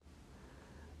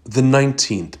The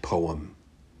 19th poem,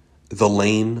 The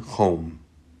Lane Home.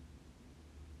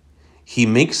 He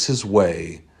makes his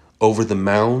way over the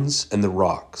mounds and the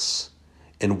rocks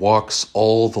and walks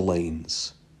all the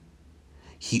lanes.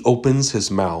 He opens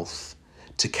his mouth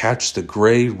to catch the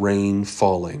gray rain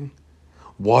falling,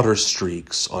 water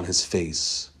streaks on his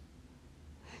face.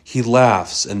 He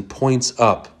laughs and points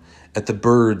up at the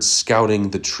birds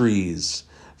scouting the trees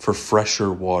for fresher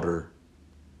water.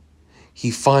 He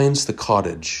finds the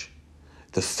cottage,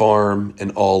 the farm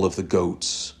and all of the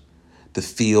goats, the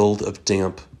field of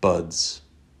damp buds.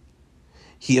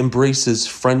 He embraces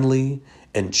friendly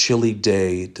and chilly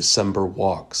day December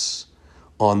walks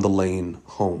on the lane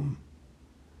home.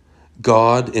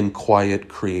 God in quiet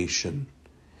creation,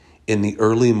 in the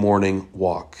early morning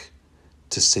walk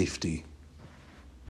to safety.